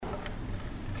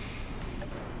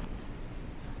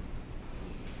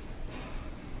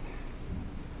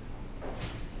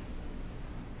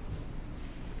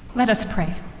Let us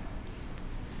pray.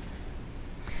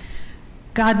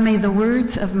 God, may the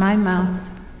words of my mouth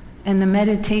and the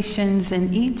meditations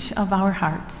in each of our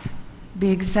hearts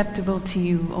be acceptable to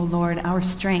you, O Lord, our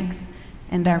strength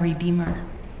and our Redeemer.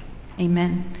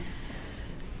 Amen.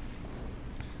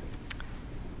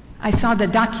 I saw the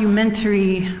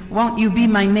documentary, Won't You Be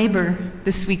My Neighbor,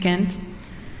 this weekend.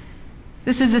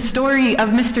 This is a story of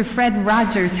Mr. Fred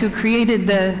Rogers, who created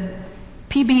the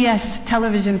PBS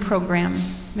television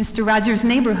program, Mr. Rogers'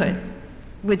 Neighborhood,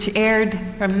 which aired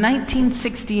from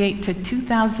 1968 to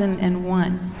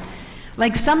 2001.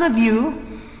 Like some of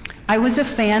you, I was a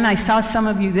fan. I saw some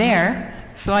of you there,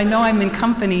 so I know I'm in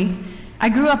company. I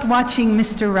grew up watching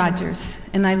Mr. Rogers,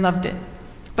 and I loved it.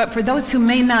 But for those who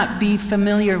may not be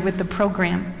familiar with the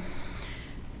program,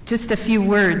 just a few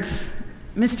words.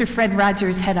 Mr. Fred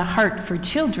Rogers had a heart for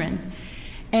children,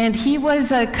 and he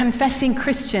was a confessing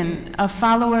Christian, a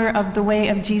follower of the way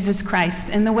of Jesus Christ,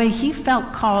 and the way he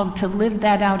felt called to live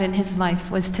that out in his life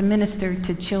was to minister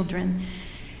to children.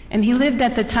 And he lived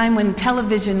at the time when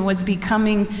television was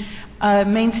becoming a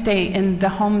mainstay in the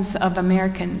homes of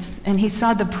Americans, and he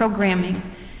saw the programming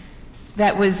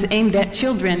that was aimed at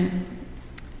children,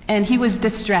 and he was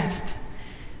distressed.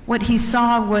 What he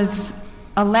saw was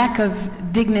a lack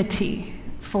of dignity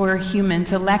for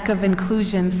humans, a lack of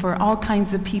inclusion for all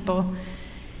kinds of people.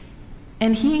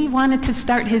 And he wanted to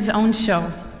start his own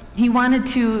show. He wanted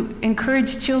to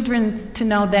encourage children to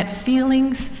know that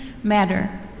feelings matter,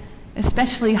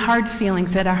 especially hard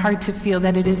feelings that are hard to feel,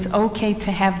 that it is okay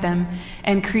to have them.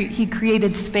 And he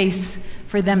created space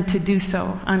for them to do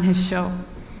so on his show.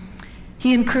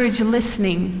 He encouraged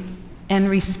listening and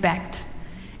respect.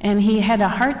 And he had a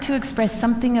heart to express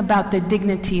something about the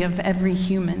dignity of every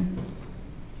human.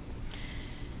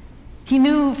 He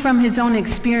knew from his own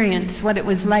experience what it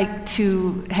was like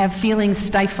to have feelings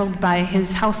stifled by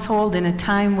his household in a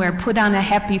time where put on a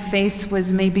happy face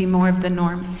was maybe more of the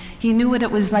norm. He knew what it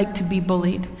was like to be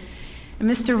bullied. And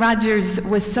Mr. Rogers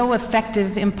was so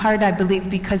effective in part, I believe,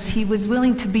 because he was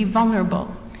willing to be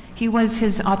vulnerable. He was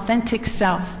his authentic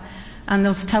self on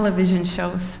those television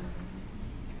shows.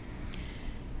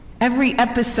 Every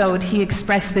episode, he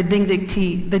expressed the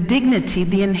dignity,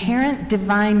 the inherent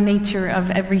divine nature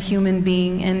of every human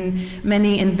being in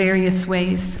many and various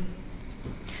ways.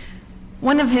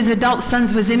 One of his adult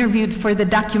sons was interviewed for the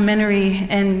documentary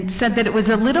and said that it was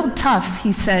a little tough,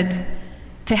 he said,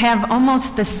 to have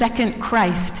almost the second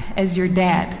Christ as your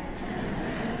dad.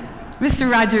 Mr.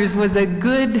 Rogers was a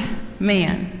good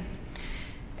man.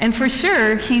 And for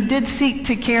sure, he did seek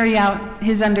to carry out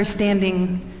his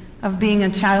understanding of being a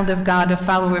child of God, a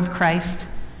follower of Christ,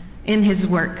 in his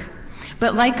work.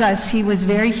 But like us, he was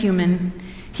very human.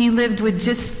 He lived with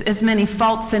just as many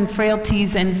faults and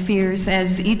frailties and fears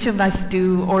as each of us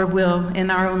do or will in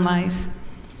our own lives.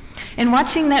 In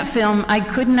watching that film, I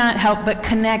could not help but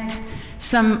connect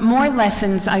some more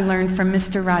lessons I learned from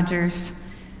Mr. Rogers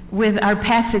with our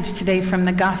passage today from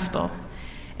the gospel,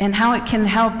 and how it can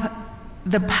help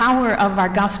the power of our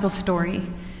gospel story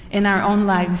in our own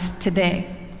lives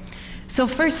today. So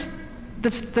first,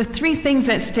 the three things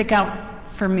that stick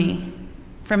out for me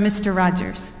from Mr.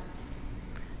 Rogers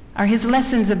are his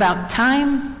lessons about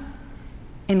time,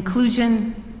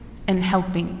 inclusion, and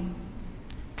helping.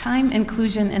 Time,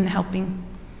 inclusion, and helping.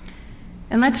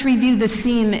 And let's review the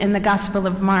scene in the Gospel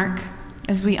of Mark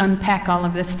as we unpack all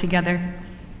of this together.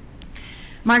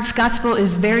 Mark's Gospel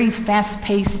is very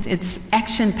fast-paced. It's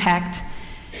action-packed.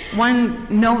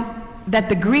 One note that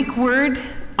the Greek word,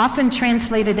 often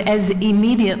translated as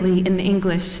immediately in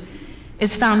English,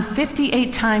 is found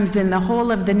 58 times in the whole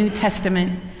of the New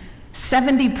Testament.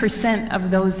 70%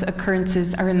 of those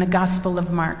occurrences are in the Gospel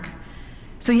of Mark.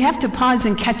 So you have to pause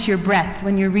and catch your breath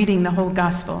when you're reading the whole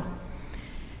Gospel.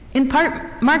 In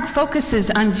part, Mark focuses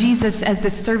on Jesus as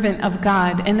the servant of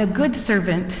God, and a good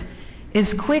servant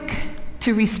is quick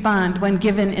to respond when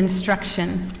given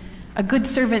instruction. A good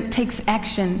servant takes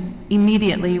action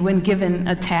immediately when given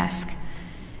a task.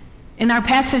 In our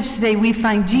passage today, we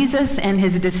find Jesus and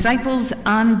his disciples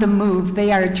on the move.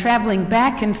 They are traveling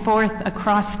back and forth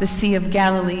across the Sea of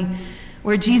Galilee,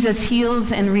 where Jesus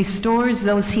heals and restores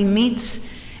those he meets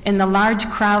in the large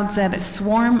crowds that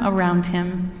swarm around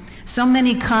him. So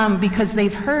many come because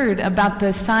they've heard about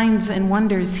the signs and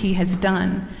wonders he has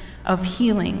done of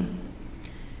healing.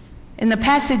 In the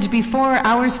passage before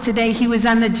ours today, he was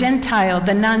on the Gentile,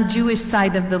 the non-Jewish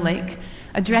side of the lake,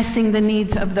 addressing the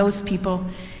needs of those people.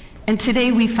 And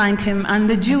today we find him on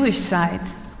the Jewish side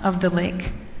of the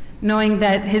lake, knowing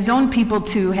that his own people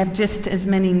too have just as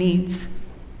many needs.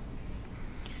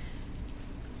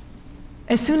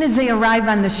 As soon as they arrive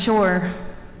on the shore,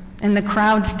 and the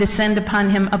crowds descend upon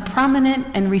him, a prominent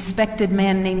and respected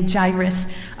man named Jairus,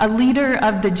 a leader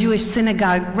of the Jewish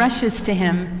synagogue, rushes to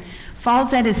him,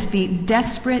 falls at his feet,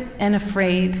 desperate and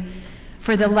afraid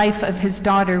for the life of his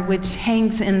daughter, which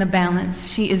hangs in the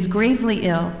balance. She is gravely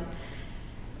ill.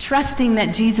 Trusting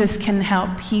that Jesus can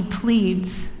help, he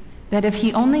pleads that if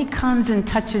he only comes and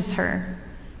touches her,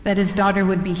 that his daughter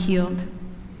would be healed.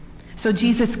 So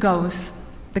Jesus goes.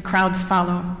 The crowds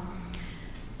follow.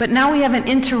 But now we have an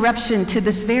interruption to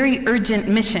this very urgent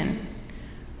mission.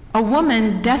 A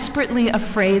woman, desperately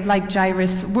afraid like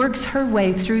Jairus, works her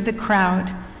way through the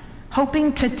crowd,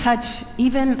 hoping to touch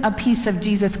even a piece of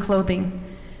Jesus' clothing.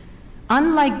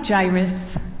 Unlike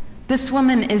Jairus, this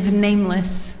woman is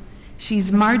nameless.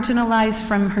 She's marginalized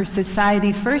from her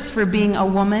society, first for being a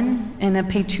woman in a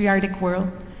patriarchal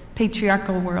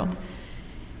world.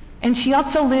 And she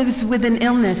also lives with an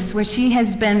illness where she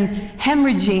has been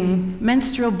hemorrhaging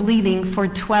menstrual bleeding for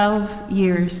 12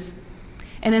 years.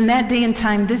 And in that day and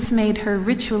time, this made her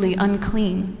ritually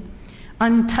unclean,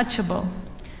 untouchable,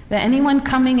 that anyone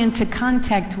coming into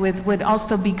contact with would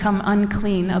also become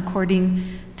unclean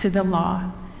according to the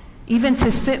law. Even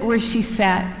to sit where she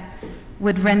sat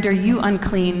would render you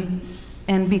unclean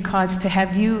and be cause to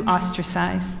have you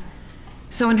ostracized.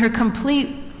 So in her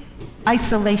complete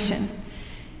isolation,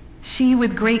 she,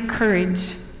 with great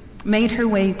courage, made her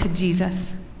way to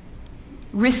Jesus,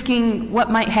 risking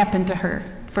what might happen to her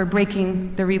for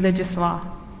breaking the religious law.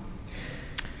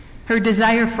 Her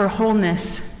desire for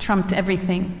wholeness trumped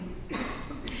everything.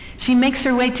 She makes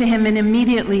her way to him, and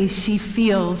immediately she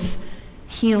feels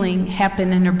healing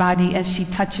happen in her body as she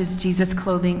touches Jesus'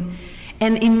 clothing.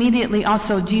 And immediately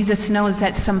also Jesus knows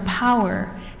that some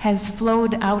power has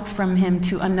flowed out from him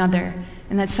to another,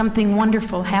 and that something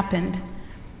wonderful happened.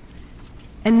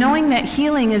 And knowing that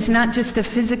healing is not just a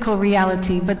physical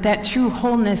reality, but that true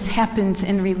wholeness happens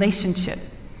in relationship,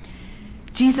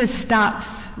 Jesus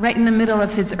stops right in the middle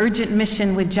of his urgent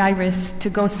mission with Jairus to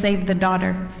go save the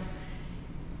daughter.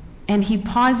 And he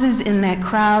pauses in that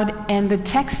crowd, and the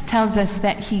text tells us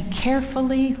that he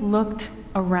carefully looked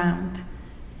around.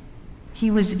 He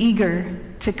was eager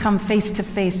to come face to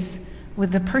face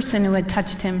with the person who had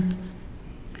touched him.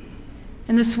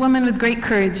 And this woman with great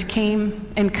courage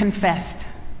came and confessed.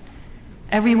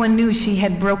 Everyone knew she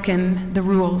had broken the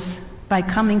rules by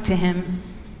coming to him.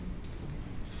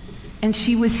 And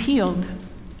she was healed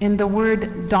in the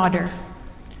word daughter.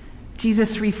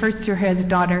 Jesus refers to her as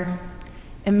daughter,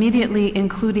 immediately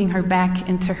including her back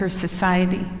into her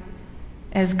society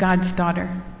as God's daughter.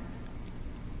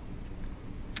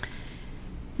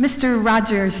 Mr.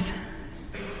 Rogers,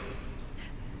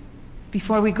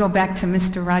 before we go back to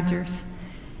Mr. Rogers,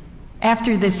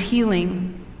 after this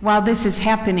healing, while this is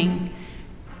happening,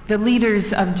 the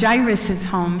leaders of Jairus'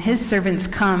 home, his servants,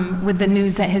 come with the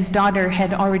news that his daughter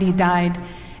had already died.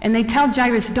 And they tell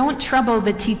Jairus, don't trouble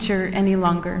the teacher any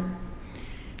longer.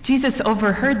 Jesus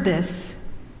overheard this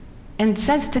and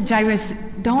says to Jairus,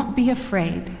 don't be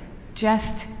afraid,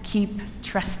 just keep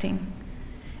trusting.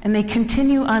 And they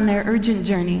continue on their urgent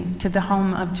journey to the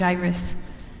home of Jairus.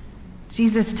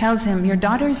 Jesus tells him, your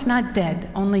daughter's not dead,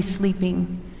 only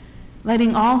sleeping,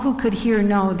 letting all who could hear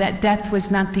know that death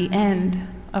was not the end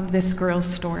of this girl's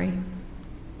story.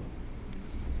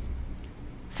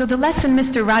 So the lesson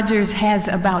Mr. Rogers has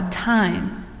about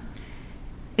time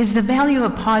is the value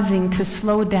of pausing to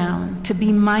slow down, to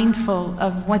be mindful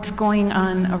of what's going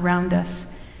on around us.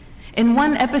 In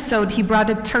one episode, he brought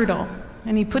a turtle,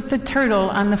 and he put the turtle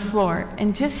on the floor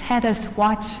and just had us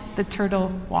watch the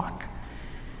turtle walk.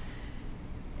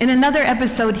 In another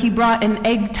episode, he brought an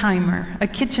egg timer, a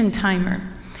kitchen timer.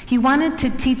 He wanted to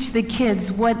teach the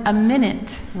kids what a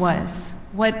minute was,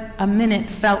 what a minute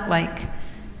felt like.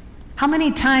 How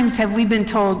many times have we been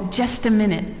told just a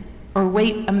minute or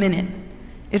wait a minute?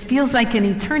 It feels like an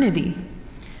eternity.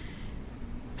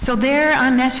 So there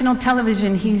on national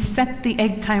television, he set the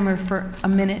egg timer for a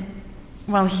minute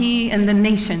while he and the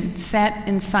nation sat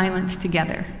in silence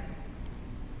together.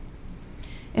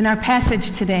 In our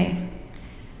passage today,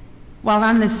 while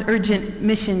on this urgent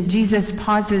mission, Jesus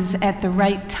pauses at the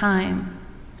right time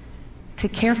to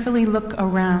carefully look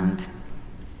around.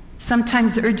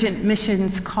 Sometimes urgent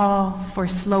missions call for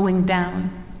slowing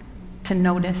down to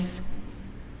notice.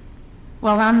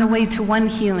 While on the way to one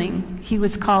healing, he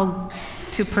was called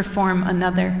to perform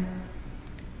another.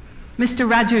 Mr.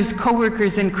 Rogers'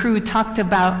 co-workers and crew talked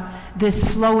about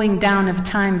this slowing down of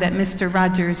time that Mr.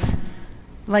 Rogers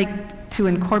liked to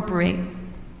incorporate.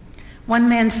 One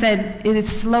man said, it is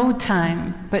slow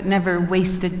time, but never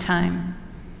wasted time.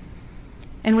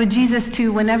 And with Jesus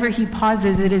too, whenever he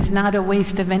pauses, it is not a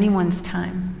waste of anyone's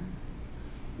time.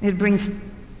 It brings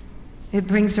It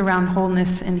brings around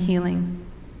wholeness and healing.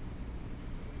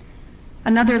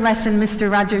 Another lesson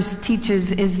Mr. Rogers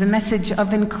teaches is the message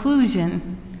of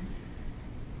inclusion.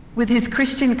 With his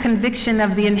Christian conviction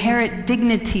of the inherent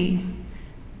dignity,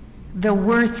 the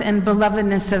worth and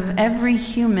belovedness of every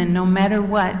human, no matter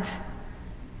what,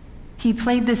 he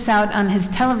played this out on his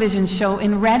television show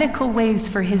in radical ways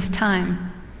for his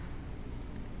time.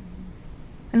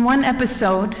 In one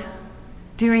episode,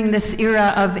 during this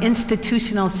era of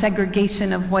institutional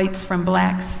segregation of whites from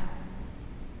blacks,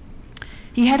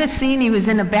 he had a scene. He was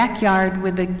in a backyard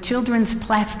with a children's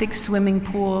plastic swimming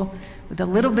pool with a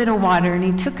little bit of water, and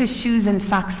he took his shoes and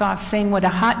socks off, saying what a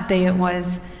hot day it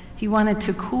was. He wanted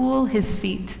to cool his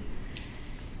feet.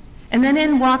 And then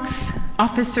in walks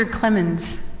Officer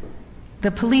Clemens,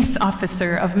 the police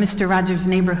officer of Mr. Rogers'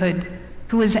 neighborhood,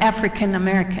 who was African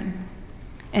American.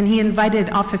 And he invited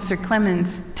Officer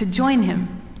Clemens to join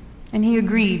him, and he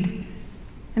agreed.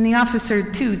 And the officer,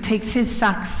 too, takes his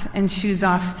socks and shoes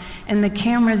off, and the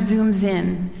camera zooms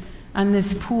in on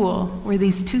this pool where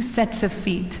these two sets of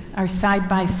feet are side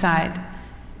by side,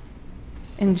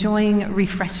 enjoying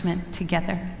refreshment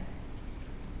together.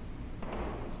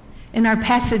 In our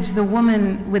passage, the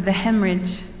woman with the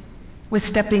hemorrhage was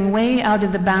stepping way out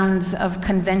of the bounds of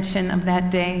convention of that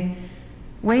day,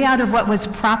 way out of what was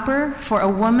proper for a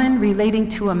woman relating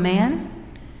to a man.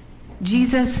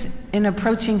 Jesus, in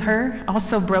approaching her,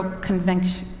 also broke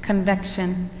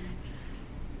convention.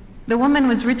 The woman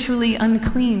was ritually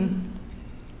unclean.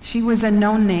 She was a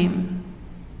known name,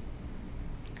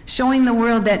 showing the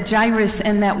world that Jairus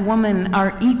and that woman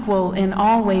are equal in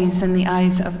all ways in the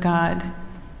eyes of God.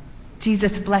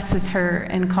 Jesus blesses her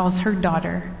and calls her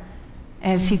daughter,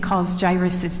 as he calls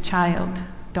Jairus' child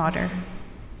daughter.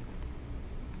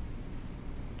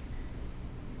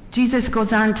 Jesus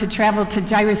goes on to travel to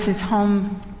Jairus'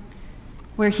 home,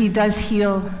 where he does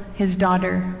heal his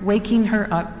daughter, waking her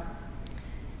up.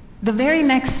 The very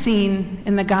next scene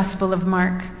in the Gospel of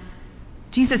Mark,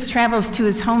 Jesus travels to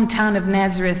his hometown of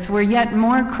Nazareth, where yet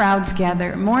more crowds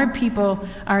gather, more people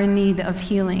are in need of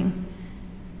healing.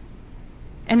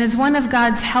 And as one of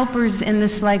God's helpers in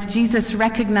this life, Jesus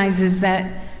recognizes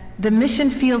that the mission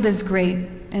field is great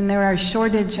and there are a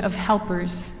shortage of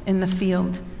helpers in the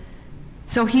field.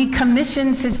 So he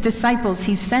commissions his disciples.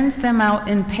 He sends them out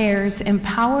in pairs,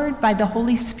 empowered by the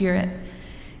Holy Spirit,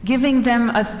 giving them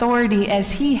authority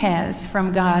as he has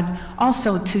from God,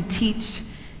 also to teach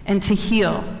and to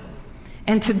heal,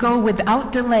 and to go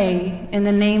without delay in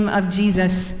the name of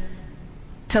Jesus,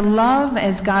 to love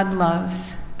as God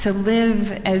loves, to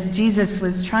live as Jesus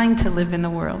was trying to live in the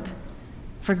world.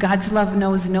 For God's love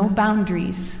knows no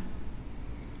boundaries.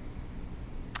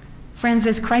 Friends,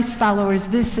 as Christ followers,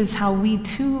 this is how we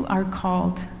too are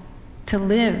called to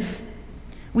live.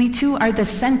 We too are the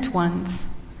sent ones.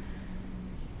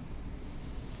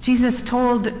 Jesus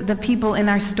told the people in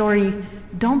our story,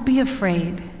 don't be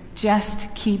afraid,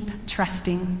 just keep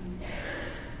trusting.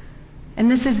 And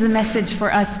this is the message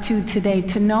for us too today,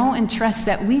 to know and trust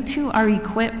that we too are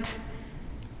equipped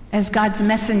as God's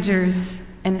messengers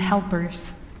and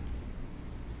helpers.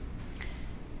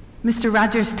 Mr.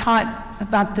 Rogers taught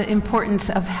about the importance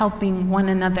of helping one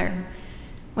another.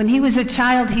 When he was a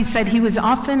child, he said he was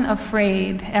often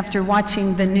afraid after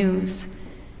watching the news.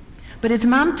 But his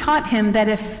mom taught him that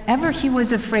if ever he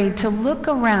was afraid, to look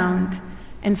around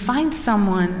and find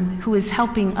someone who is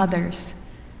helping others.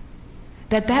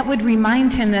 That would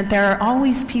remind him that there are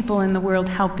always people in the world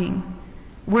helping,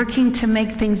 working to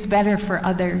make things better for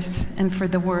others and for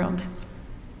the world.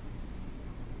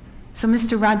 So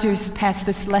Mr. Rogers passed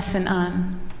this lesson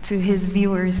on to his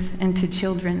viewers and to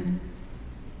children.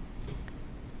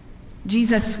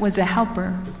 Jesus was a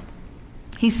helper.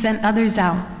 He sent others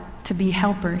out to be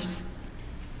helpers.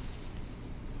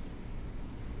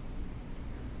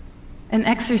 An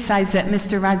exercise that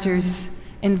Mr. Rogers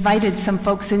invited some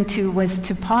folks into was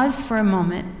to pause for a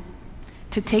moment,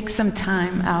 to take some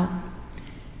time out,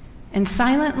 and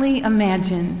silently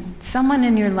imagine someone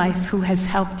in your life who has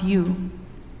helped you.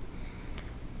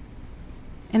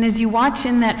 And as you watch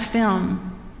in that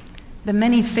film, the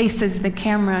many faces the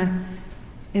camera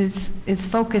is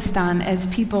focused on as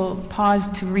people pause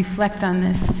to reflect on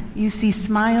this, you see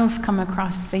smiles come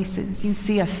across faces. You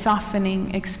see a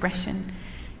softening expression.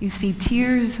 You see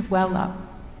tears well up.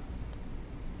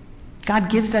 God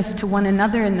gives us to one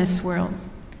another in this world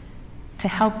to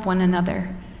help one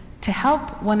another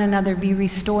be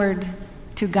restored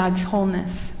to God's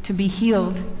wholeness, to be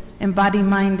healed in body,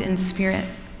 mind, and spirit.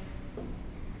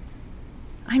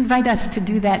 I invite us to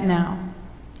do that now.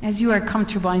 As you are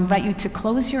comfortable, I invite you to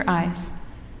close your eyes,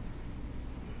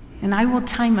 and I will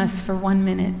time us for 1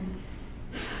 minute.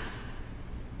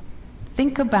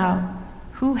 Think about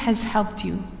who has helped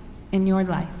you in your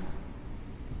life.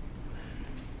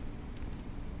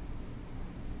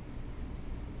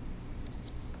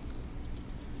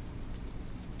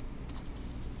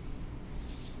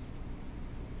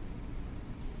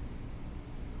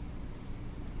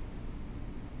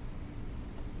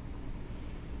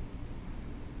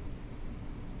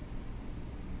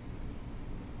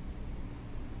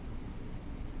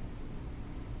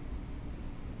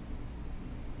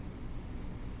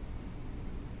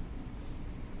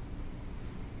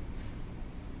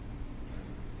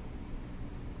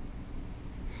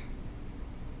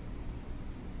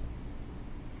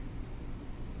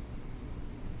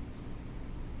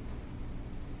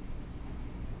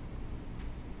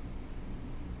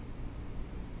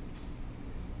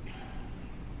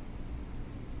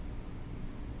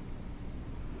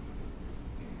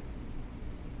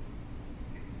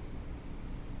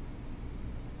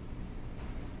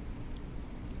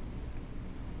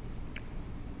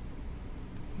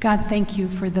 God, thank you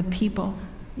for the people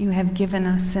you have given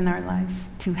us in our lives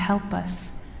to help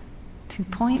us, to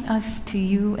point us to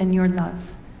you and your love.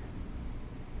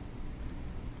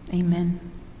 Amen.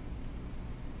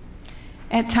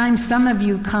 At times, some of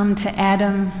you come to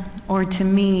Adam or to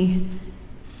me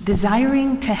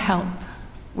desiring to help,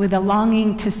 with a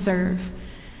longing to serve.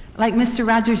 Like Mr.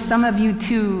 Rogers, some of you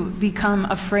too become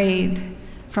afraid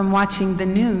from watching the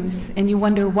news, and you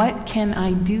wonder, what can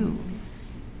I do?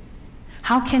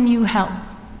 How can you help?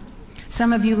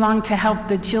 Some of you long to help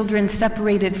the children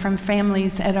separated from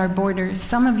families at our borders.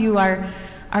 Some of you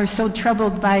are so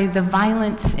troubled by the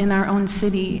violence in our own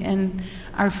city and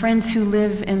our friends who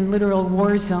live in literal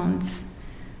war zones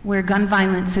where gun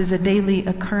violence is a daily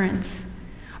occurrence.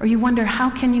 Or you wonder, how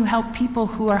can you help people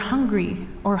who are hungry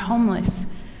or homeless?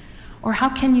 Or how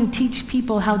can you teach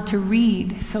people how to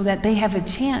read so that they have a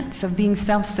chance of being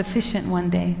self-sufficient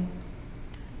one day?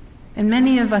 And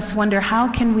many of us wonder,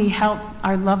 how can we help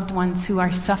our loved ones who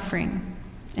are suffering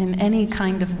in any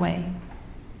kind of way?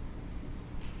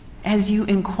 As you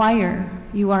inquire,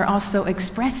 you are also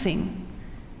expressing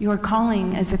your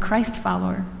calling as a Christ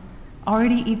follower,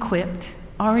 already equipped,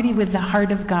 already with the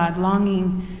heart of God,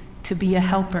 longing to be a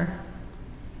helper.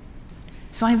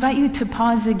 So I invite you to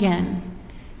pause again.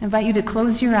 I invite you to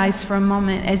close your eyes for a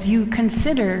moment as you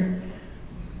consider,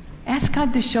 ask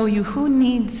God to show you who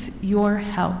needs your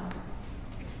help.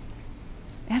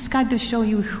 Ask God to show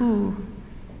you who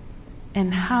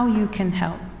and how you can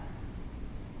help.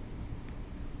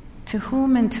 To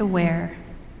whom and to where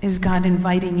is God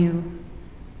inviting you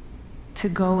to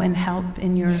go and help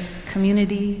in your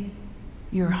community,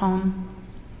 your home,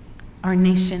 our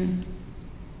nation,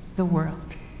 the world?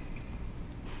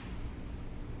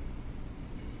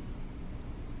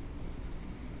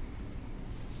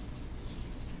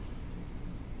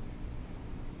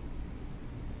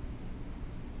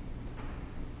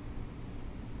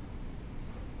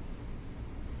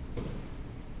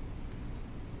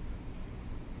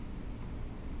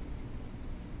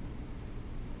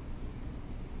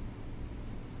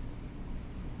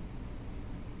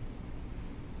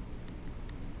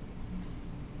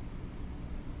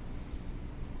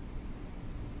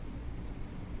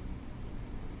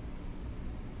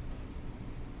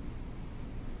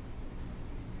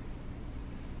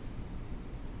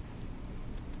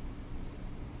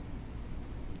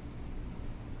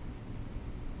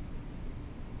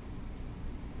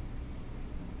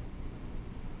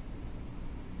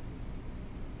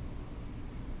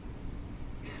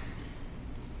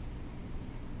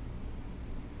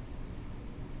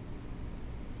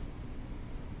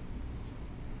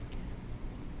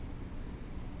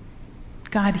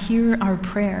 God, hear our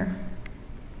prayer.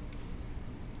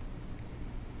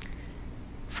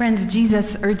 Friends,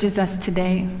 Jesus urges us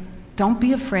today, don't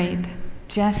be afraid,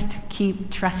 just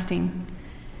keep trusting.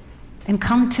 And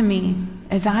come to me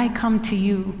as I come to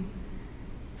you.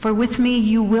 For with me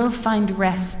you will find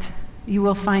rest. You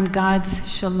will find God's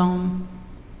shalom,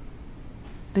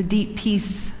 the deep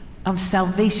peace of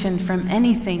salvation from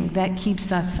anything that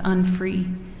keeps us unfree.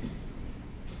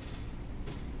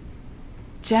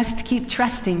 Just keep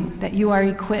trusting that you are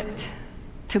equipped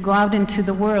to go out into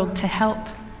the world to help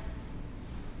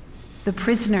the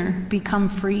prisoner become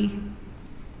free,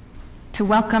 to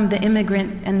welcome the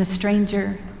immigrant and the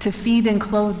stranger, to feed and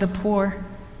clothe the poor,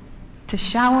 to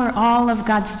shower all of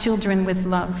God's children with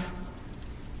love.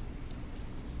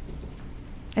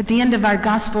 At the end of our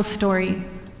gospel story,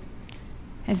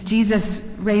 as Jesus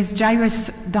raised Jairus'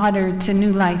 daughter to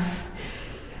new life,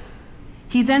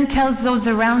 he then tells those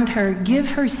around her, give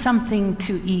her something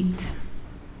to eat,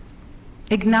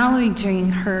 acknowledging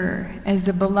her as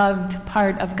a beloved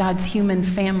part of God's human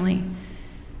family,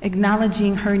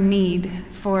 acknowledging her need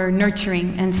for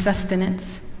nurturing and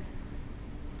sustenance.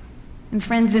 And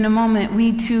friends, in a moment,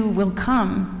 we too will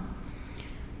come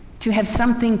to have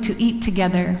something to eat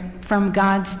together from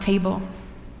God's table.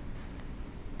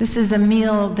 This is a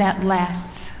meal that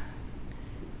lasts.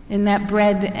 In that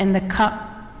bread and the cup,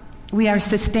 we are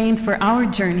sustained for our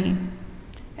journey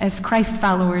as Christ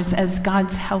followers, as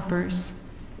God's helpers,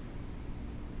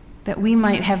 that we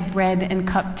might have bread and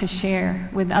cup to share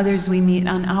with others we meet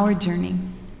on our journey.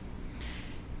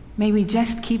 May we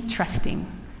just keep trusting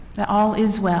that all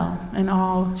is well and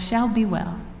all shall be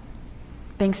well.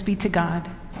 Thanks be to God.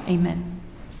 Amen.